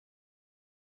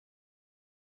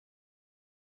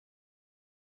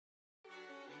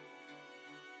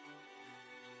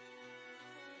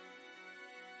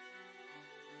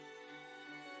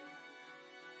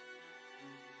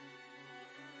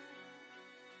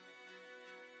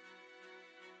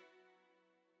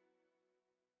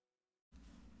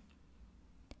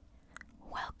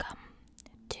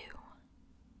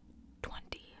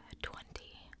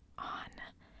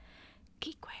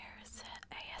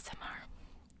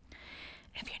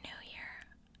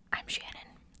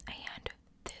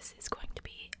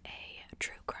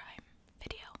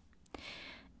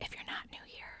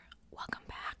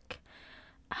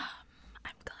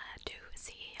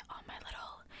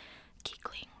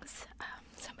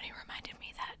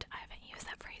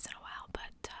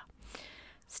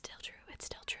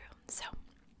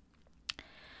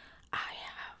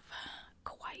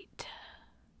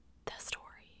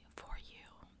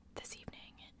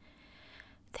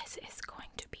This is going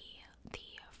to be the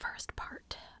first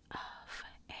part of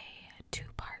a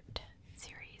two-part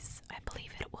series. I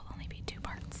believe it will only be 2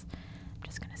 parts. I'm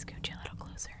just going to scooch you a little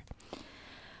closer.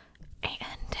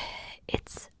 And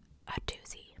it's a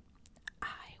doozy.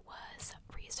 I was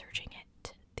researching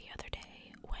it the other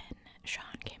day when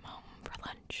Sean came home for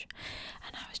lunch,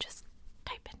 and I was just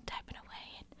typing away,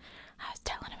 and I was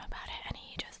telling him about it, and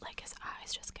he just, like, his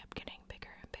eyes just kept getting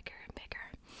bigger and bigger and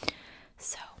bigger.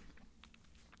 So,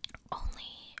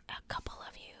 only a couple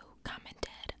of you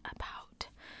commented about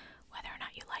whether or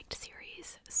not you liked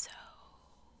series, so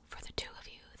for the 2 of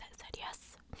you that said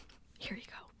yes, here you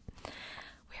go.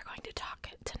 We are going to talk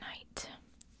tonight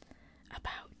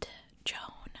about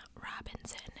Joan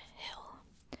Robinson Hill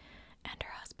and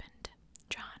her husband,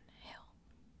 John Hill.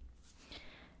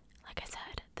 Like I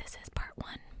said, this is part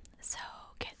 1, so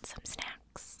get some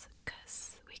snacks,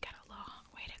 because we got a long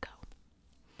way to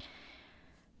go.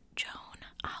 Joan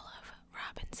Olive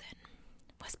Robinson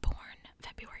was born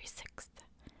February 6th,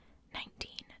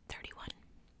 1931.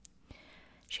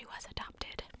 She was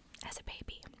adopted as a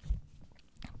baby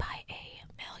by a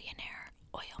millionaire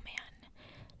oil man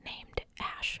named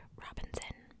Ash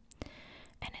Robinson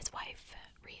and his wife,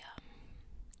 Rhea.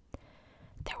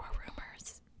 There were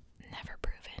rumors, never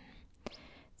proven,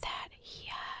 that he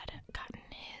had gotten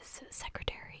his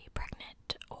secretary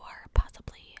pregnant or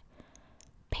possibly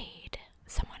paid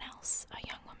someone else, a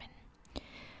young woman,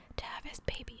 to have his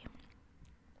baby,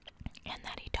 and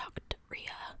that he talked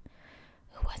Rhea,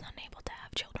 who was unable to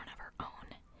have children of her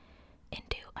own,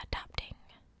 into adopting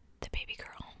the baby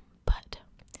girl, but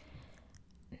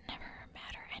never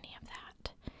matter any of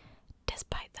that,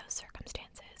 despite those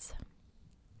circumstances.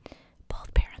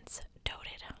 Both parents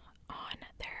doted on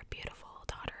their beautiful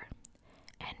daughter,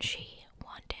 and she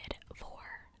wanted for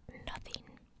nothing.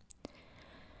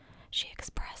 She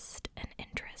expressed an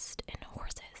interest in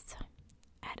horses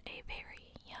at a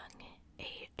very young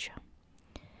age,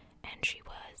 and she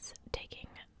was taking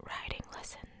riding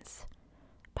lessons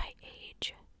by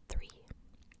age 3.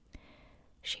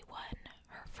 She won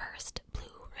her first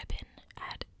blue ribbon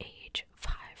at age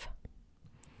 5.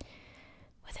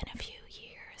 Within a few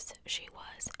years, she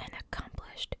was an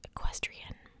accomplished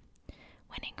equestrian,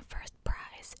 winning first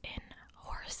prize in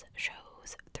horse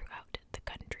shows throughout the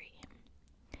country.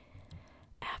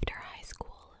 After high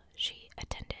school, she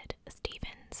attended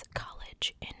Stevens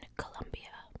College in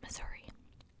Columbia, Missouri.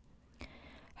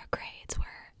 Her grades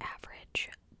were average,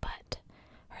 but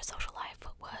her social life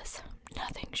was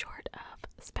nothing short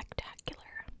of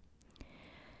spectacular.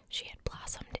 She had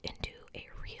blossomed into a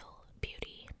real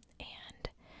beauty, and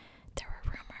there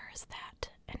were rumors that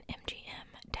an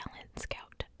MGM talent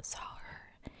scout saw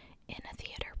her in a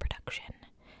theater production,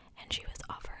 and she was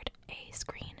offered a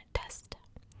screen test.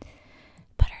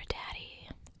 But her daddy,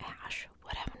 Ash,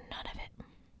 would have none of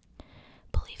it,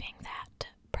 believing that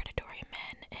predatory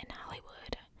men in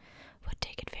Hollywood would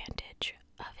take advantage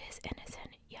of his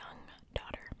innocent young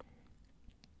daughter.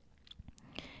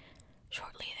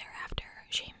 Shortly thereafter,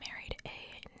 she married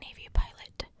a Navy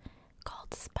pilot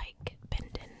called Spike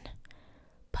Benton,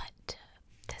 but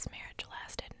this marriage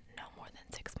lasted no more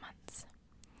than 6 months.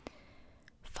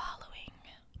 Following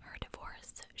her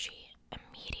divorce, she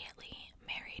immediately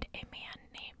married a man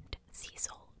named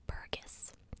Cecil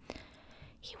Burgess.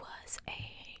 He was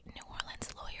a New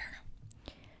Orleans lawyer.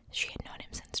 She had known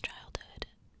him since childhood,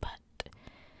 but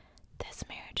this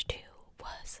marriage too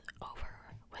was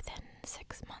over within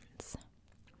 6 months.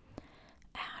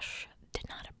 Ash did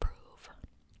not approve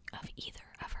of either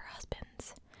of her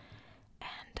husbands,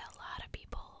 and a lot of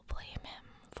people blame him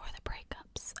for the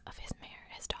breakups of his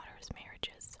daughter's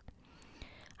marriages.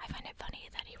 I find it funny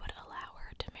that he would allow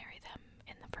her to marry them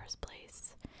in the first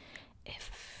place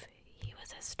if he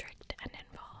was as strict and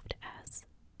involved as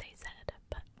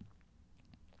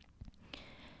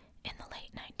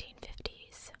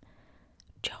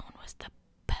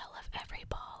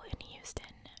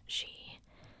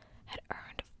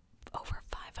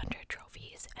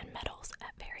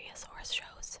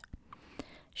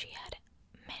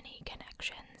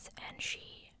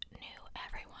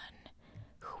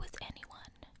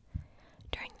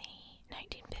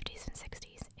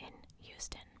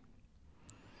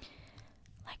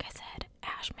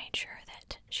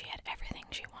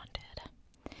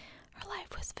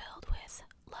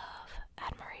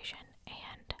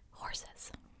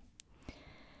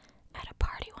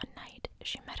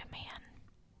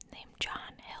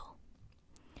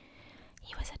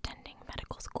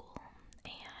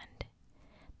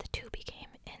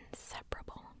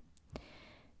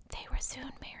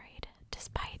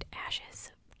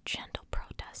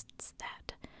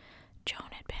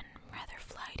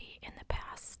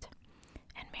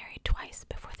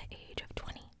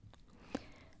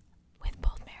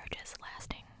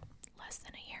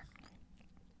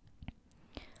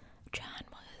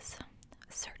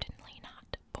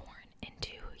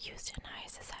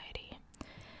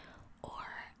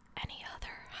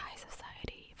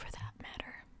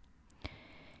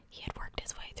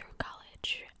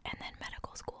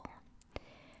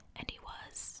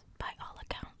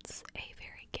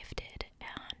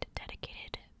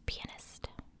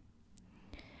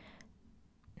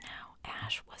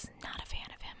Ash was not a fan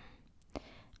of him,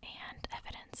 and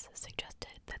evidence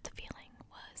suggested that the feeling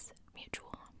was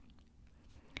mutual.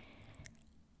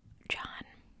 John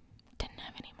didn't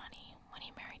have any money when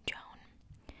he married Joan,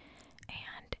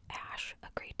 and Ash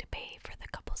agreed to pay for the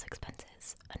couple's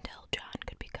expenses until John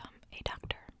could become a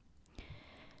doctor.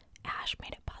 Ash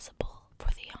made it possible for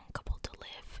the young couple to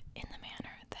live in the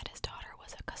manner that his daughter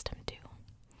was accustomed to.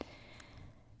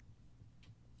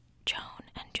 Joan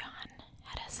and John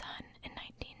had a son in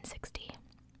 1960,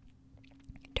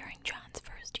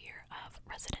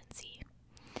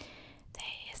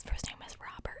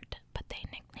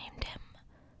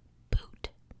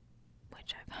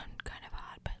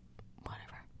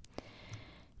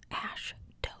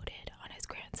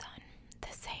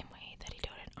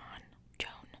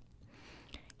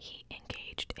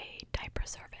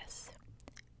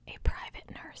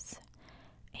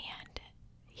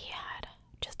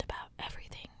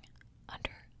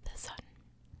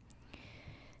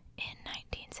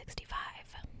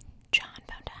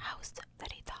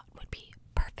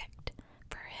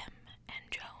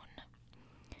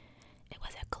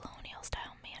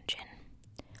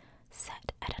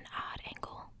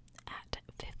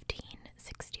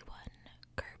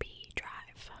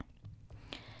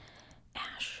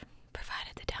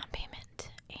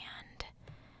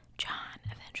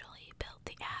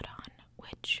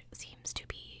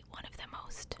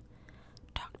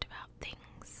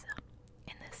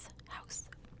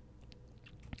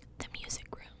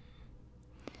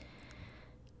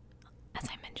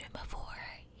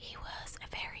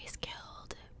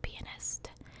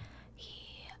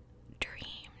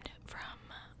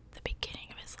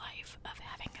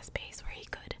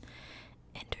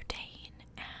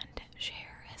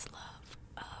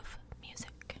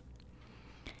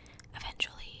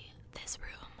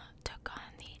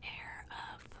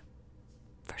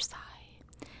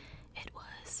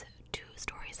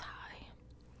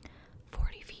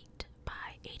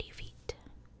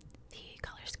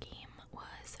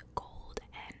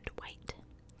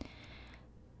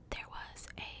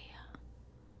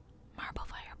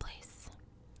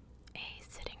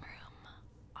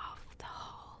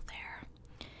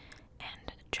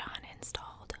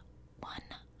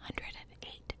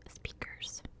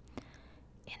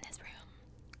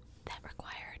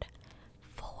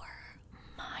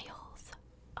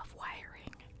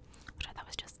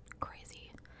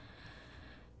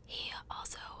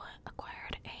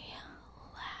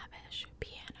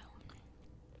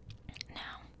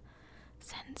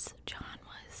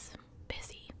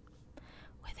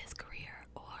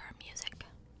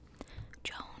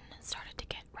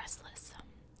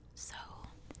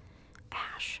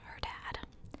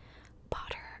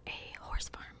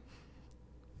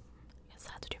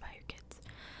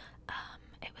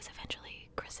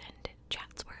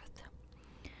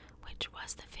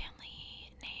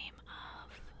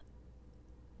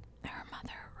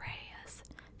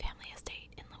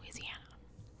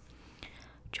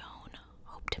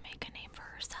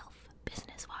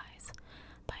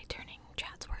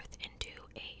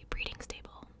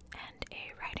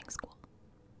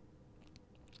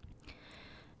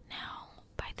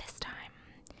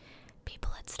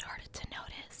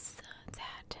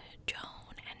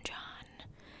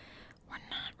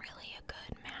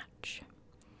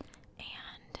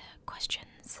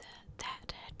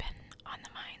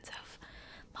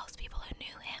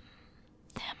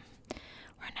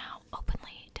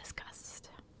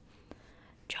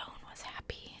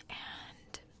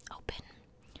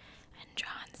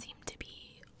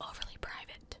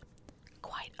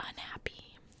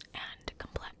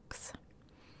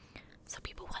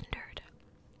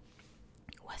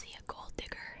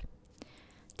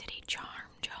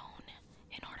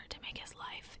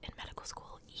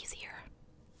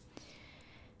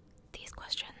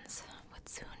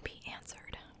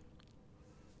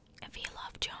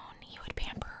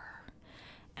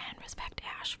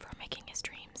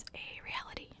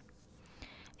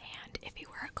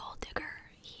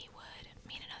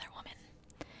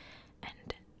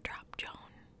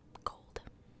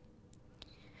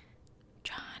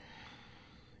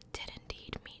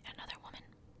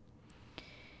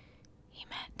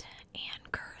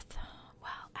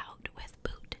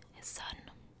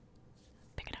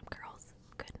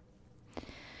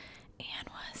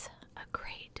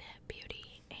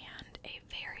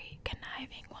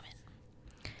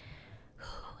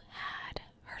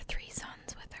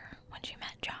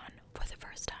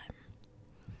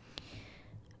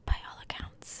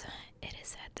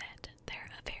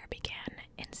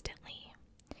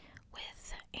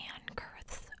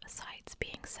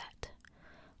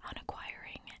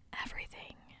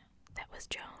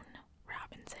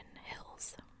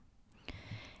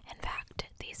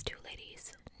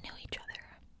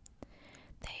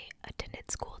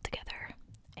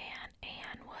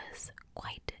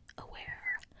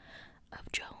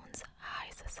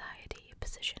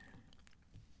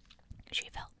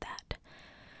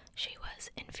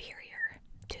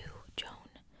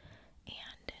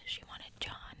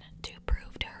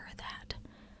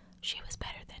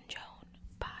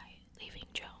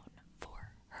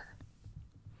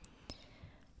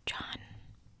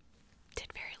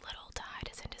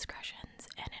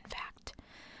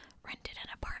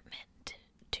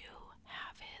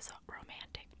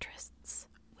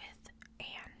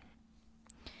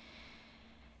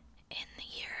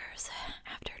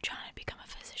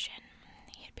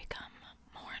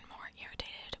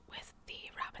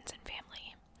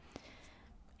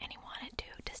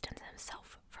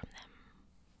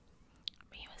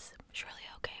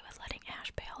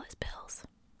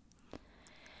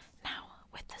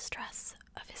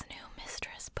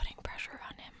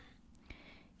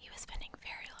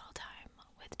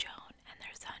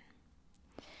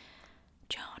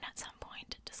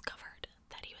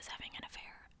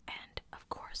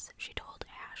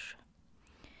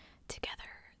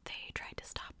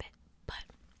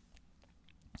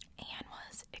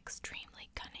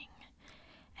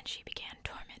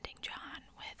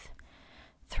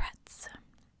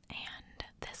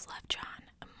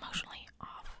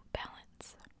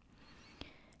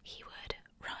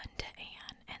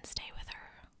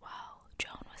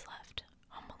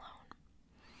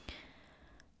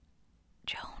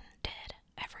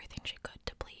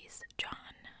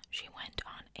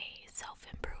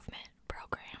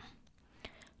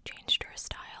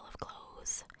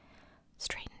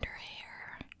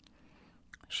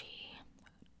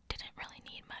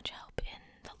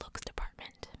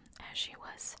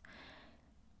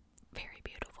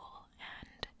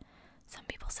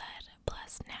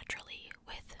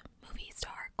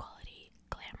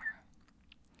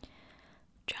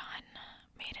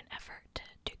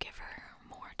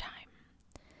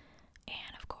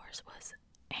 course, was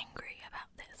angry about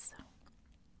this.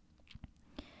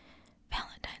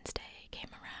 Valentine's Day came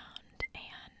around,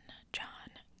 and John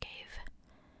gave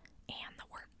Anne the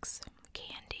works: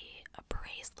 candy, a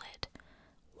bracelet,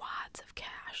 wads of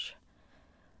cash,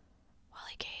 while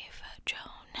he gave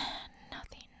Joan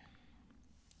nothing.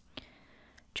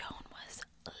 Joan was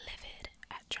livid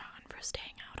at John for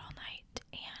staying out all night,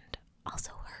 and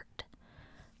also hurt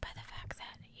by the fact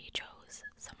that he chose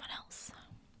someone else.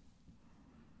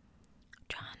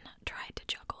 John tried to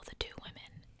juggle the two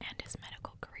women and his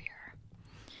medical career.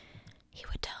 He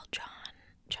would tell Joan,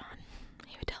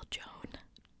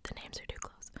 the names are too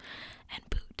close, and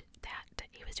Boot that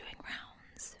he was doing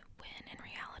rounds, when in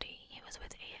reality he was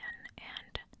with Anne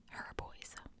and her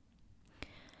boys.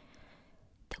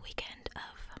 The weekend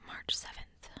of March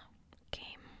 7th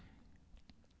came,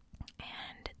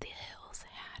 and the Hills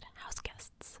had house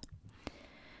guests.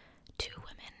 Two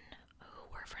women who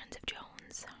were friends of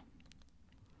Joan's.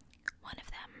 One of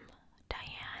them,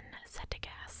 Diane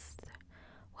Settegast,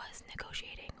 was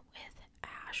negotiating with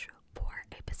Ash for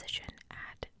a position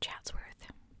at Chatsworth.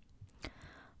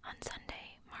 On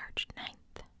Sunday, March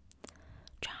 9th,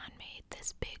 John made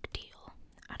this big deal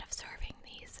out of serving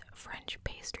these French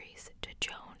pastries to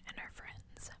Joan and her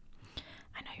friends.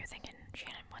 I know you're thinking,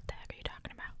 Shannon, what the heck are you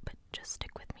talking about? But just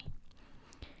stick with me.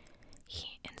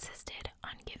 He insisted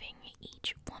on giving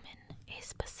each woman a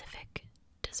specific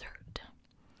dessert,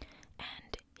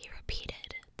 and he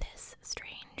repeated this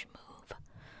strange move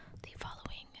the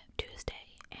following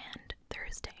Tuesday and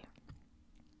Thursday.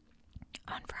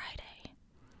 On Friday,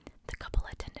 the couple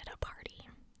attended a party,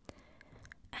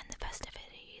 and the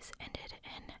festivities ended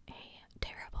in a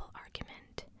terrible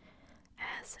argument,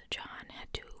 as John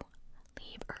had to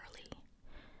leave early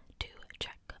to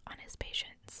check on his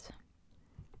patients,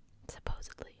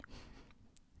 supposedly.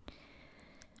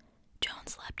 Joan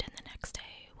slept in the next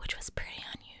day, which was pretty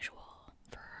unusual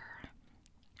for her.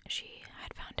 She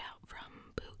had found out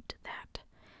from Boot that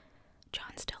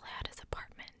John still had his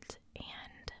apartment,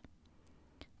 and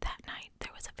that night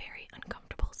there was a very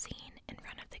uncomfortable scene in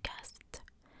front of the guests,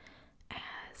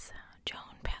 as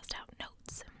Joan passed out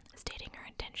notes stating her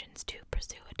intentions to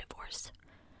pursue a divorce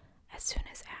as soon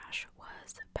as Ash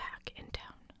was back in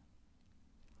town.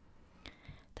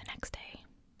 The next day,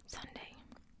 Sunday,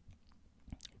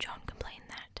 Joan complained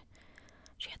that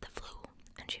she had the flu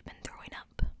and she'd been throwing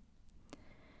up.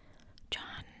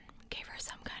 John gave her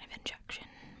some kind of injection,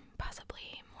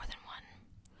 possibly more than one.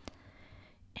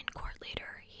 In court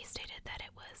later, he stated that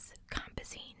it was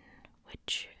compazine,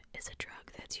 which is a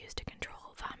drug that's used to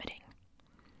control vomiting,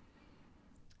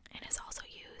 and is also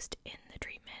used in the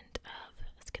treatment of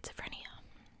schizophrenia.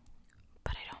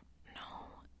 But I don't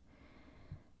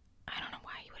know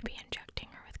why he would be injecting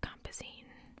her with compazine.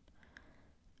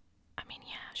 I mean,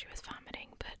 yeah, she was vomiting,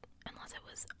 but unless it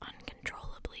was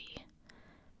uncontrollably,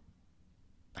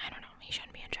 I don't know, he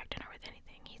shouldn't be injecting her with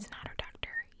anything. He's not her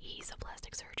doctor. He's a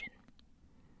plastic surgeon.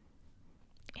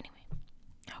 Anyway,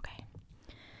 okay.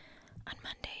 On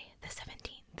Monday, the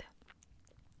 17th,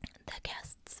 the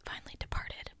guests finally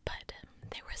departed, but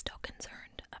they were still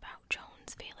concerned about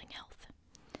Joan's failing health.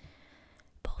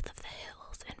 Both of the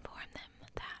Hills informed them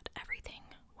that everything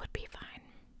would be fine.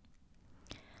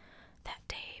 That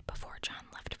day, before John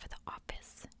left for the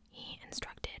office, he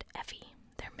instructed Effie,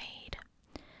 their maid,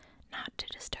 not to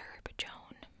disturb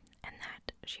Joan, and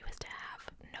that she was to have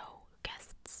no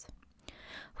guests,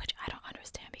 which I don't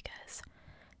understand because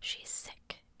she's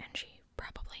sick and she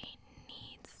probably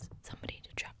needs somebody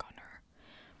to check on her.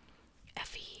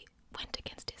 Effie went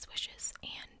against his wishes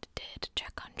and did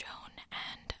check on Joan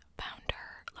and found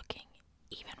her looking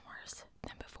even worse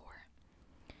than before.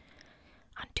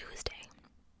 On Tuesday,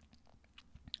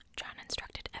 John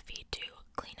instructed Effie to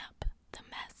clean up the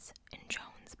mess in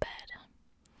Joan's bed.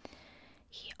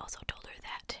 He also told her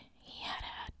that he had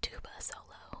a tuba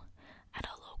solo at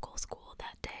a local school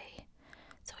that day,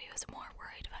 so he was more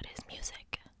worried about his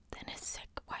music than his sick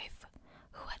wife,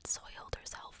 who had soiled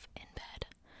herself in bed.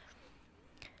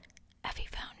 Effie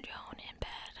found Joan in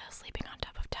bed, sleeping on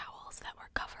top of towels that were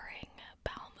covering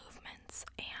bowel movements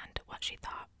and what she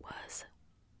thought was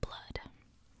blood.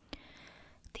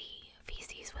 The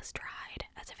feces was dried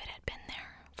as if it had been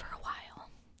there for a while.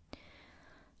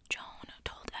 Joan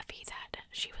told Effie that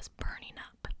she was burning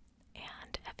up,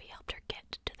 and Effie helped her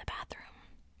get to the bathroom.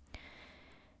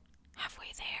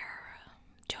 Halfway there,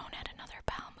 Joan had another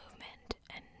bowel movement,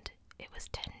 and it was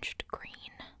tinged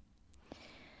green.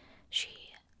 She,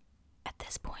 at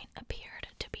this point, appeared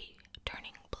to be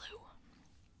turning blue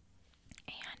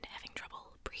and having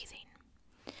trouble breathing.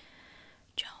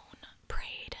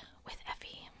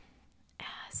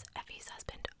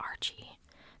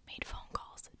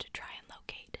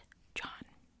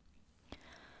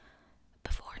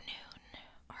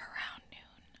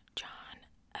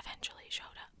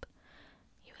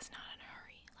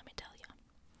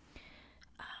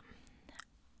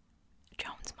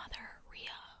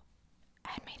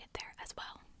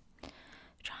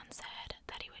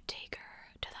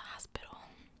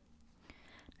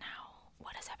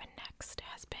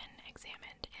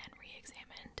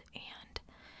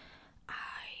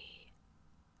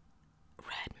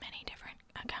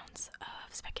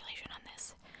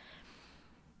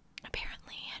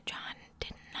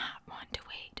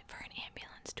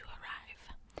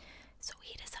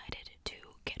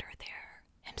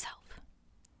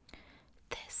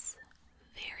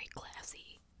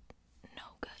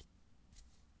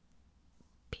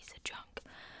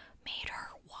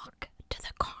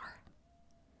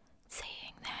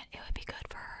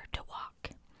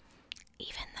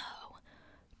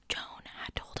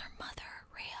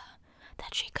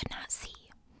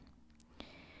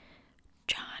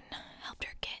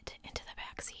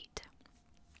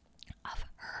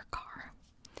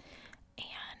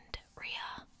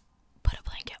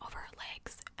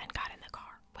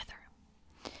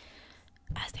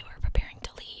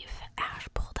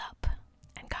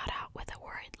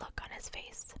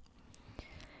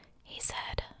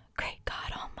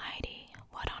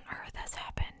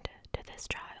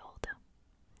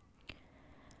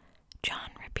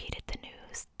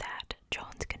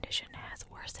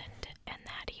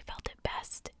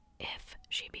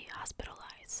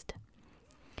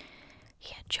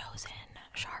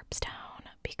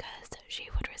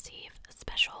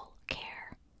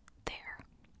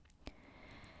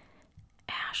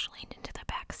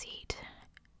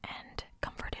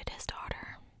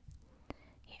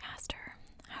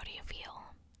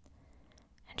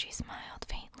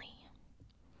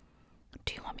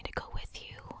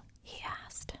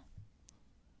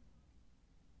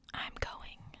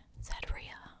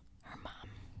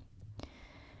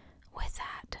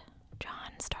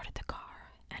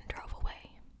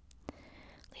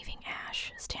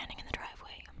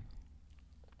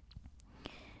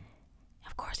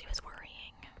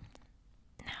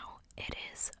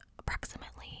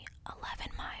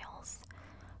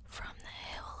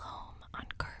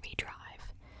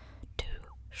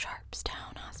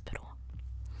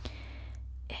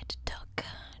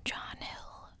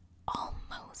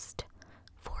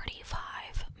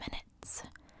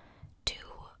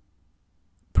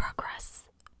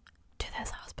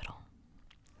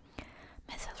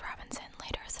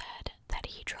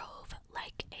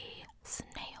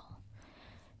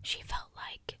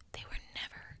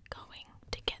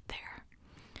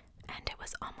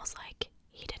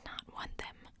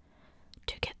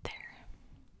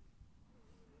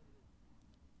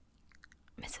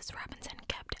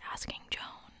 asking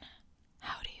Joan,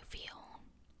 "How do you feel?"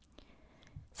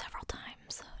 Several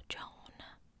times, Joan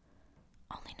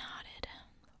only nodded,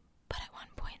 but at one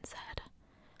point said,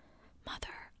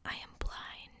 "Mother, I am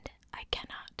blind. I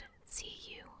cannot see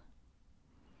you."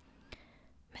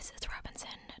 Mrs.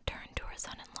 Robinson turned to her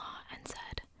son-in-law and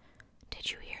said,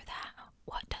 "Did you hear that?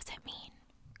 What does it mean?"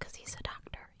 Because he's a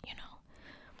doctor, you know.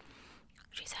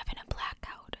 "She's having a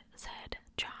blackout," said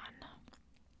John.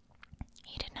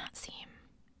 He did not seem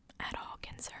at all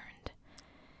concerned.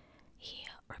 He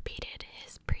repeated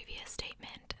his previous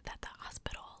statement that the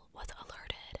hospital was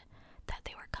alerted that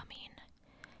they were coming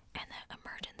and that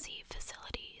emergency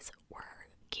facilities were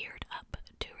geared up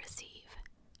to receive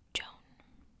Joan.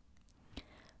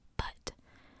 But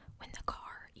when the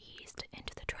car eased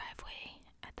into the driveway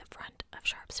at the front of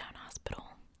Sharpstown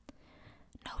Hospital,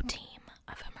 no team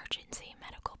of emergency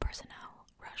medical personnel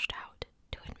rushed out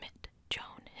to admit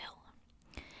Joan Hill.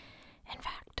 In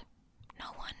fact,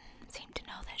 no one seemed to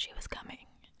know that she was coming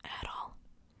at all.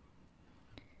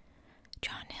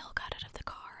 John Hill got out of the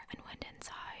car and went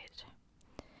inside.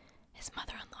 His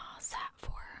mother-in-law sat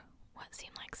for what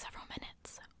seemed like several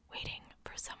minutes, waiting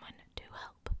for someone to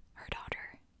help her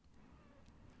daughter.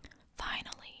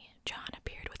 Finally, John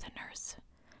appeared with a nurse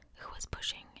who was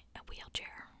pushing a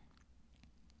wheelchair.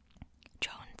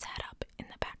 Joan sat up in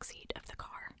the back seat of the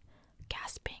car,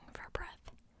 gasping for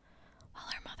breath, while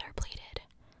her mother pleaded,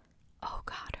 "Oh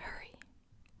God, hurry."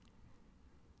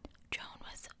 Joan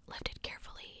was lifted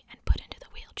carefully and put into the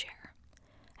wheelchair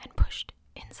and pushed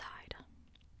inside.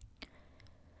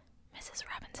 Mrs.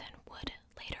 Robinson would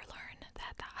later learn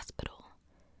that the hospital,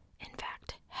 in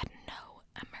fact, had no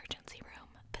emergency room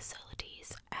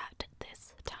facilities at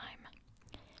this time,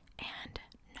 and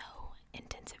no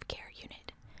intensive care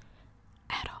unit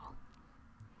at all.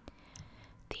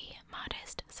 The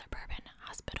modest suburban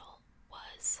hospital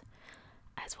was,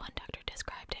 as one doctor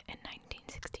described it in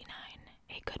 1969,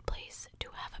 a good place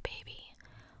to have a baby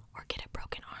or get a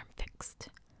broken arm fixed,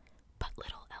 but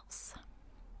little else.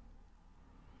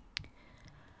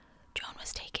 Joan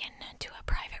was taken to a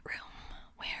private room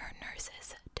where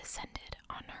nurses descended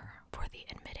on her for the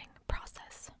admitting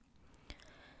process.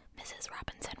 Mrs.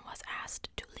 Robinson was asked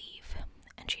to leave,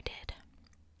 and she did,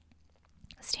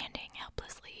 standing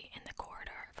helplessly in the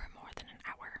corridor for more than an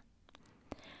hour.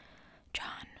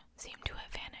 John seemed to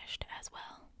have vanished as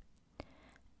well,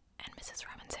 and Mrs.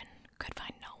 Robinson could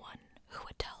find no one who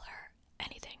would tell her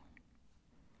anything.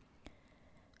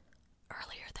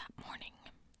 Earlier that morning,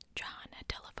 John had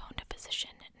telephoned a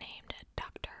physician named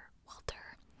Dr.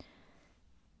 Walter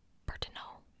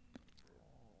Bertineau,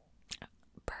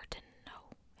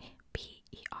 Bertineau,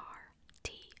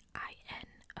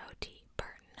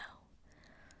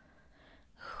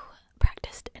 who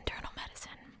practiced internal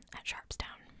medicine at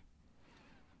Sharpstown.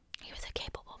 He was a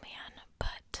capable man,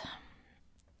 but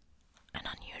an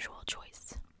unusual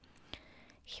choice.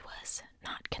 He was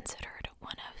not considered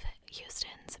one of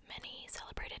Houston's many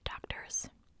celebrated doctors,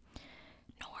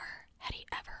 nor had he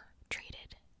ever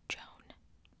treated Joan.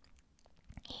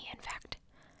 He, in fact,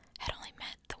 had only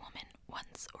met the woman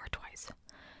once or twice,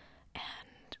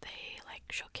 and they,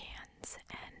 shook hands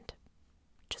and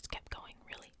just kept going,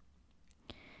 really.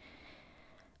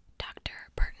 Dr.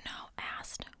 Bertineau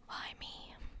asked, "Why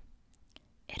me?"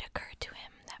 It occurred to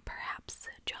him that perhaps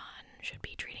John should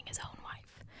be treating his own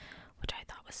wife, which I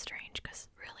thought was strange, because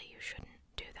really you shouldn't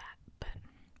do that,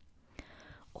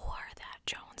 or that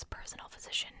Joan's personal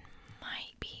physician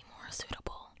might be more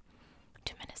suitable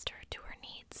to minister to her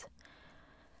needs.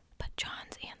 But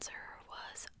John's answer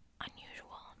was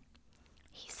unusual.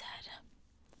 He said,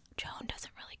 "Joan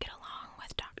doesn't really get along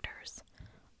with doctors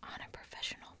on a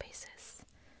professional basis,"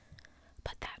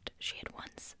 but that she had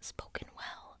once spoken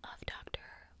well of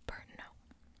Dr. Bertineau.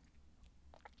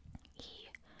 He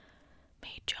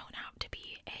made Joan out to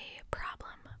be a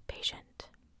problem patient.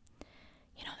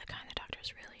 You know, the kind that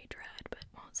doctors really dread but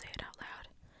won't say it out loud.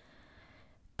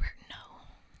 Bertineau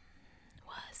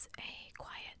was a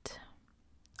quiet,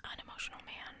 unemotional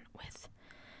man with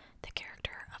the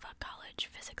character of a college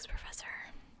physics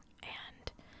professor,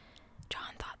 and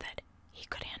John thought that he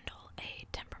could handle a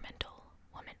temperamental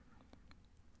woman.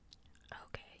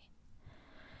 Okay.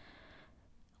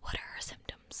 "What are her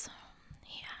symptoms?"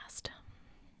 he asked.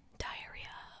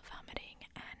 "Diarrhea, vomiting,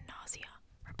 and nausea,"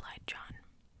 replied John.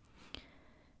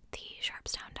 The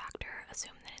Sharpstown doctor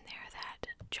assumed then and there that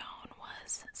Joan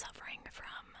was suffering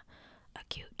from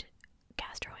acute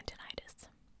gastroenteritis.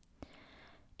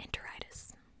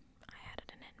 Enteritis. I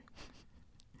added an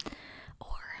N.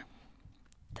 Or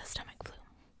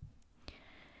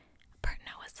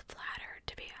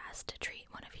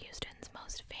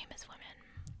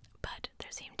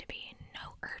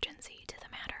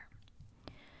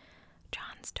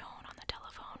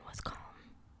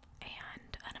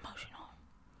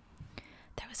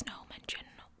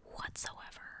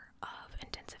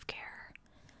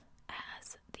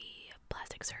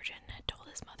surgeon had told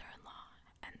his mother-in-law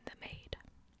and the maid.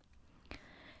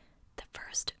 The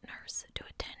first nurse to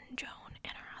attend Joan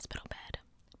in her hospital bed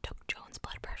took Joan's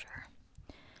blood pressure,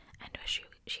 and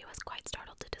she was quite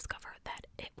startled to discover that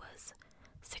it was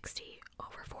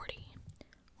 60/40,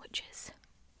 which is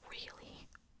really,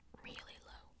 really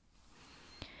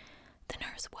low. The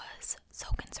nurse was so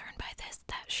concerned by this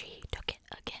that she took it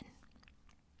again,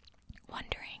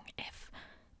 wondering if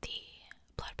the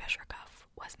blood pressure cuff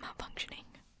was malfunctioning,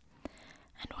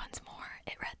 and once more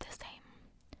it read the same,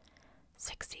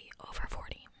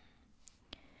 60/40.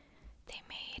 They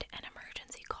made an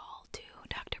emergency call to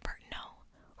Dr. Bertineau,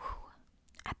 who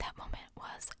at that moment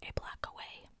was a block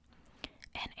away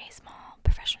in a small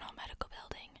professional medical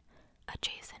building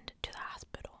adjacent to the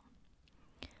hospital.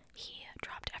 He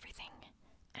dropped everything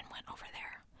and went over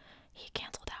there. He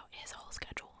canceled out his whole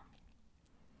schedule.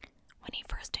 When he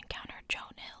first encountered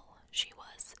Joan Hill, she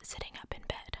was sitting up in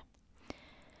bed.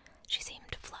 She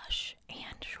seemed flush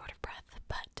and short of breath,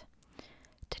 but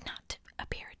did not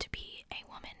appear to be a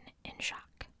woman in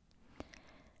shock.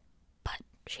 But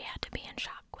she had to be in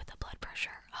shock with a blood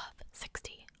pressure of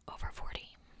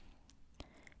 60/40.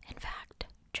 In fact,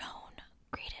 Joan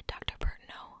greeted Dr.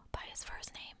 Bertineau by his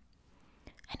first name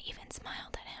and even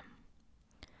smiled at him.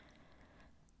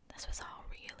 This was all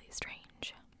really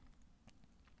strange.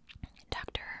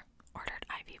 Doctor ordered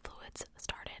IV fluids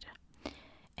started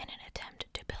in an attempt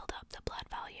to build up the blood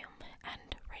volume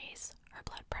and raise her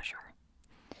blood pressure.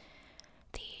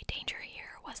 The danger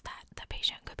here was that the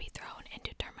patient could be thrown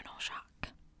into terminal shock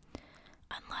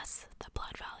unless the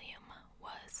blood volume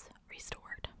was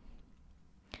restored.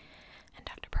 And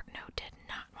Dr. Bertineau did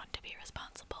not want to be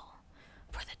responsible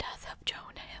for the death of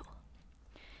Joan Hill.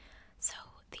 So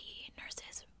the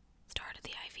nurses started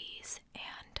the IVs,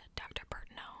 and Dr.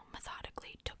 Bertineau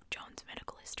methodically took Joan's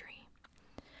medical history,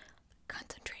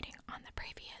 concentrating on the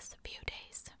previous few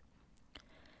days.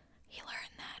 He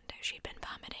learned that she'd been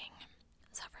vomiting,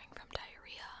 suffering from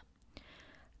diarrhea,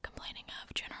 complaining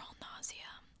of general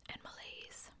nausea and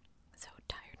malaise, so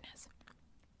tiredness.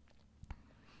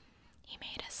 He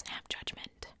made a snap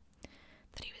judgment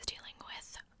that he was dealing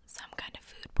with some kind of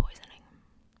food poisoning.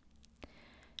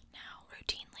 Now,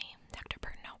 routinely, Dr.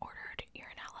 Bertineau ordered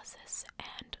urinalysis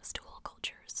and stool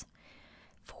cultures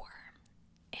for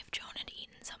if Joan had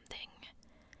eaten something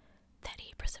that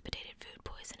he precipitated food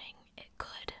poisoning, it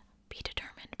could be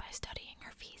determined by studying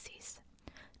her feces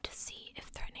to see if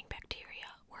threatening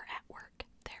bacteria were at work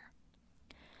there.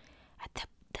 At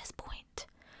this point,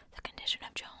 the condition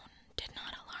of Joan did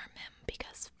not alarm him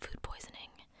because food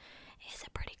poisoning is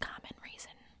a pretty common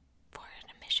reason for an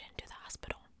admission to the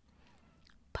hospital.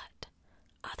 But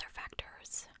other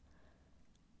factors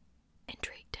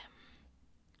intrigued him.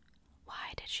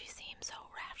 Why did she seem so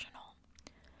rational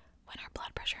when her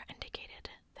blood pressure indicated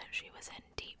that she was in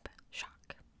deep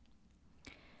shock?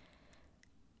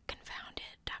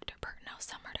 Confounded, Dr. Bertineau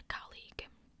summoned a colleague,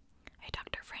 a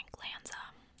Dr. Frank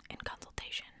Lanza, in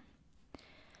consultation.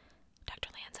 Dr.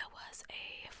 Lanza was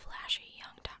a flashy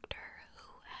young doctor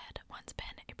who had once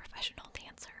been a professional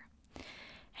dancer,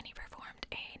 and he performed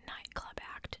a nightclub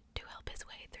act to help his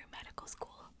way through medical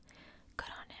school.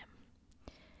 Good on him.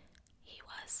 He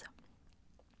was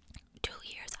 2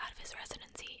 years out of his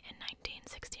residency in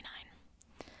 1969,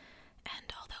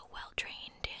 and although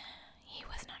well-trained, he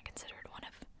was not considered one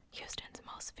of Houston's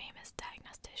most famous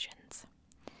diagnosticians.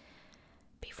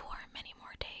 Before many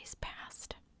more days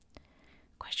passed,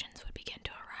 questions would begin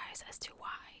to arise as to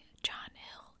why Joan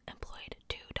Hill employed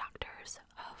 2 doctors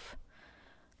of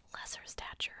lesser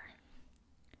stature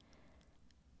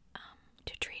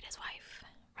to treat his wife,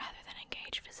 rather than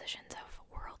engage physicians of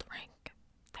world rank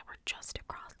that were just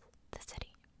across the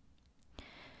city.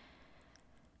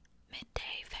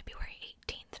 Midday, February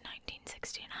 18th,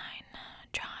 1969,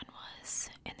 Joan was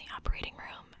in the operating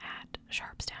room at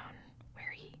Sharpstown,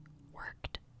 where he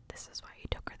worked. This is why he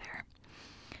took her there.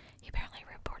 He apparently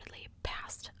reportedly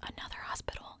passed another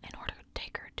hospital in order to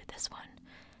take her to this one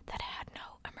that had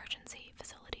no emergency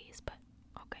facilities, but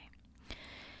okay.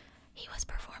 He was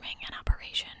performing an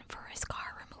operation for a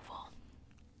scar removal,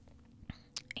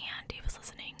 and he was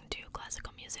listening to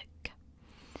classical music.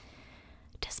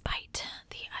 Despite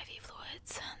the IV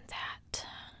fluids that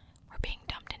were being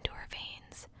dumped into her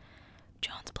veins,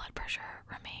 Joan's blood pressure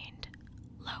remained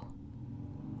low.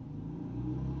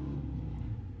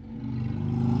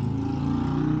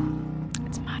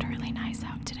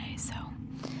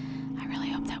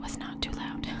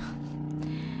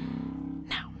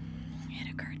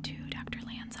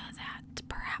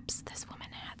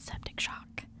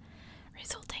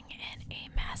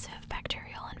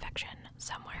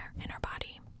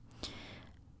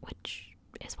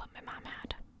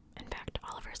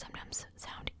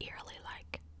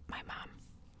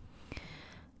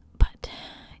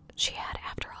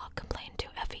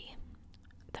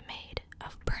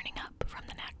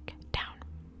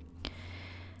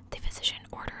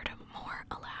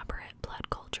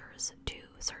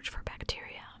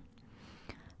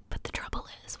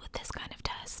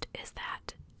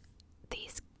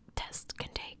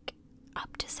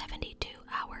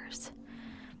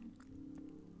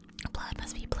 blood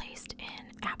must be placed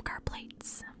in Apgar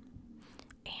plates,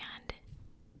 and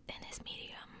in this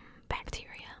medium,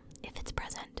 bacteria, if it's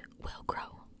present, will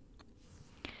grow.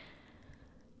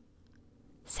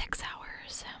 6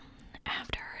 hours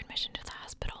after her admission to the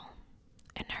hospital,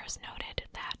 a nurse noted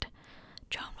that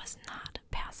Joan was not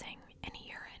passing any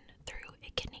urine through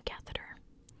a kidney catheter.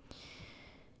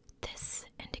 This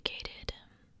indicated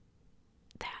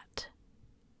that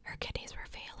her kidneys were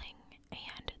failing,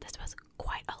 and this was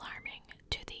quite alarming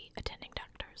to the attending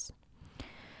doctors.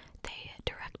 They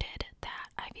directed that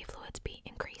IV fluids be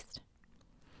increased,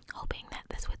 hoping that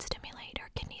this would stimulate her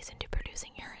kidneys into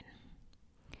producing urine.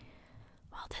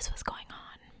 While this was going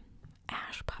on,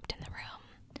 Ash popped in the room,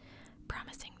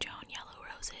 promising Joan yellow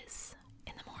roses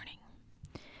in the morning,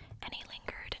 and he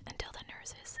lingered until the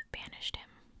nurses banished him.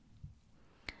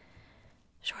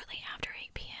 Shortly after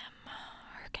 8 p.m.,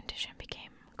 her condition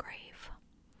became grave.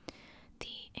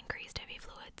 The increased IV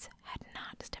fluids had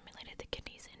not stimulated the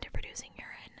kidneys into producing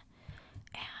urine,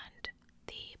 and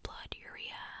the blood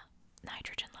urea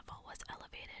nitrogen level was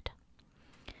elevated.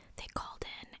 They called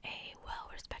in a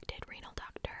well-respected renal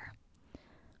doctor,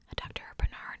 Dr.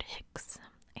 Bernard Hicks,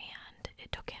 and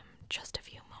it took him just a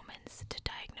few moments to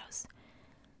diagnose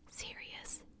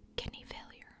serious kidney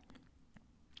failure.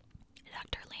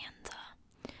 Dr. Lanza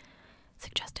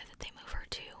suggested that they move her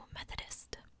to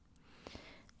Methodist.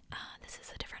 This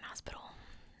is a different hospital.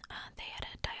 They had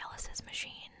a dialysis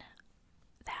machine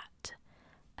that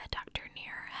a doctor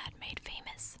near had made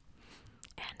famous,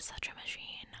 and such a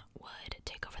machine would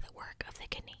take over the work of the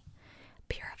kidney,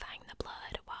 purifying the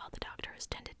blood while the doctors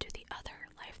tended to the other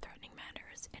life-threatening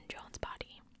matters in Joan's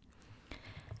body.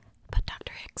 But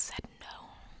Dr. Hicks said no.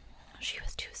 She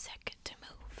was too sick to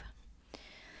move.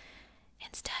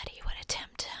 Instead, he would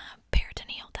attempt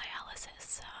peritoneal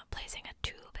dialysis, placing a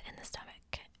tube in the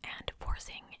stomach and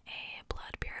forcing a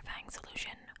blood-purifying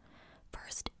solution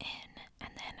first in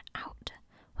and then out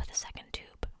with a second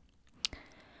tube.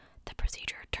 The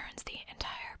procedure turns the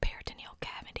entire peritoneal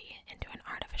cavity into an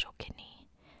artificial kidney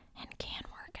and can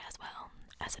work as well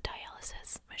as a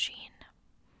dialysis machine.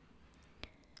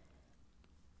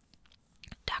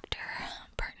 Dr.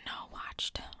 Burtno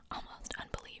watched, almost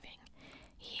unbelieving.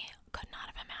 He could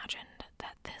not have imagined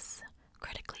that this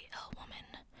critically ill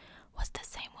woman was the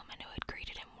same woman who had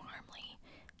greeted him warmly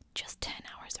just 10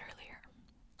 hours earlier.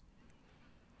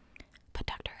 But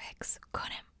Dr. Hicks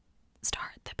couldn't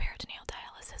start the peritoneal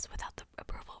dialysis without the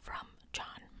approval from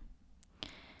John.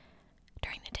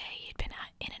 During the day, he'd been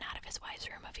in and out of his wife's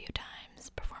room a few times,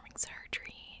 performing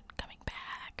surgery, coming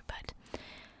back, but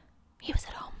he was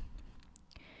at home.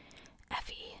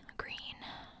 Effie Green,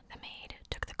 the maid,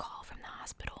 took the call from the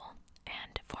hospital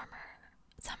and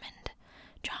summoned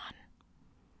John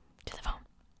to the phone.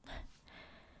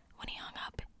 When he hung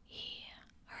up, he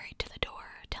hurried to the door,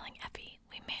 telling Effie,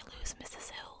 "We may lose Mrs.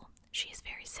 Hill. She is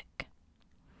very sick."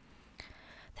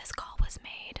 This call was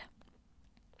made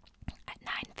at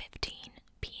 9:15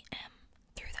 p.m.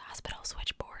 through the hospital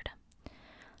switchboard.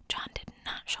 John did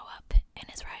not show up in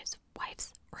his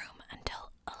wife's room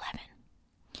until 11.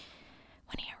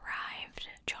 When he arrived,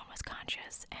 Joan was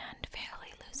conscious and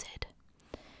fairly lucid.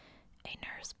 A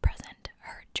nurse present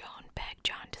heard Joan beg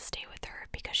John to stay with her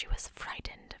because she was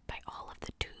frightened by all of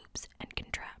the tubes and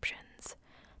contraptions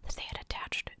that they had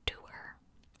attached to her.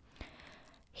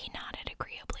 He nodded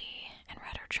agreeably and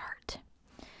read her chart.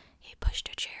 He pushed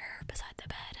a chair beside the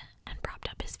bed and propped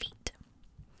up his feet.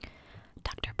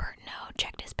 Dr. Burtno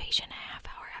checked his patient a half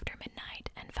hour after midnight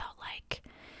and felt like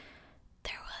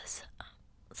there was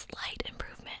a slight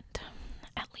improvement.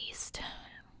 At least,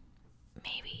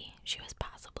 maybe she was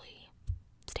possibly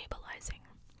stabilizing.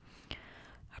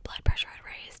 Her blood pressure had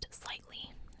raised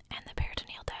slightly, and the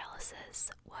peritoneal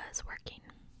dialysis was working.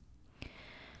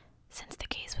 Since the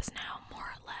case was now more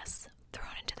or less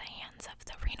thrown into the hands of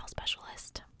the renal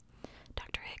specialist,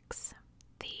 Dr. Hicks,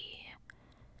 the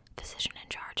physician in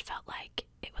charge, felt like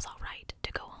it was all right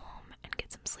to go home and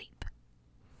get some sleep.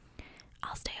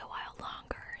 "I'll stay a while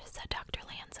longer," said Dr.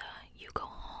 Lanza. "You go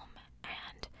home,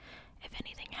 and if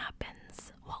anything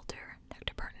happens, Walter,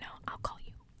 Dr. Burtno, I'll call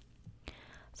you."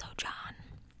 So John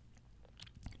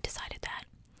decided that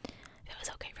if it was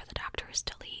okay for the doctors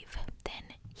to leave,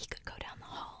 then he could go down the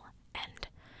hall and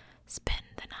spend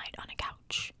the night on a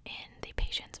couch in the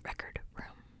patient's record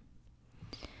room.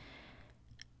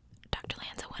 Dr.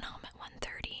 Lanza went home at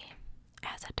 1:30,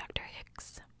 as had Dr.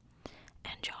 Hicks,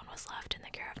 and Joan was left in the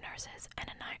care of nurses and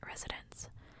a night residence.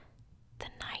 The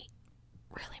night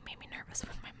really made me nervous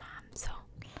with my mom, so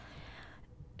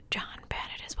John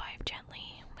patted his wife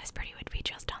gently, whispered he would be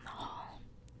just down the hall,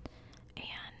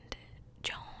 and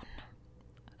Joan,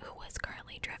 who was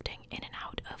currently drifting in and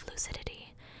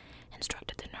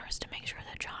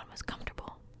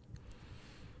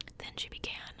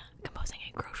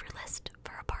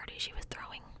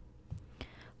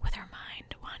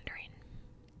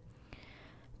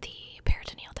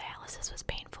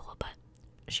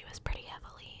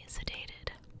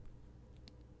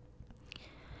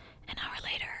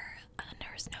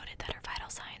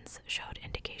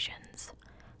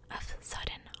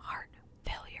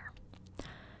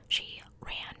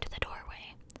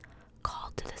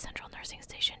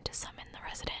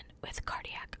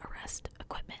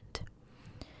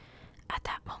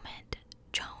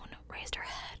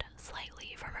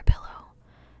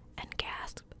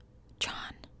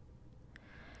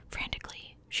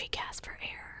for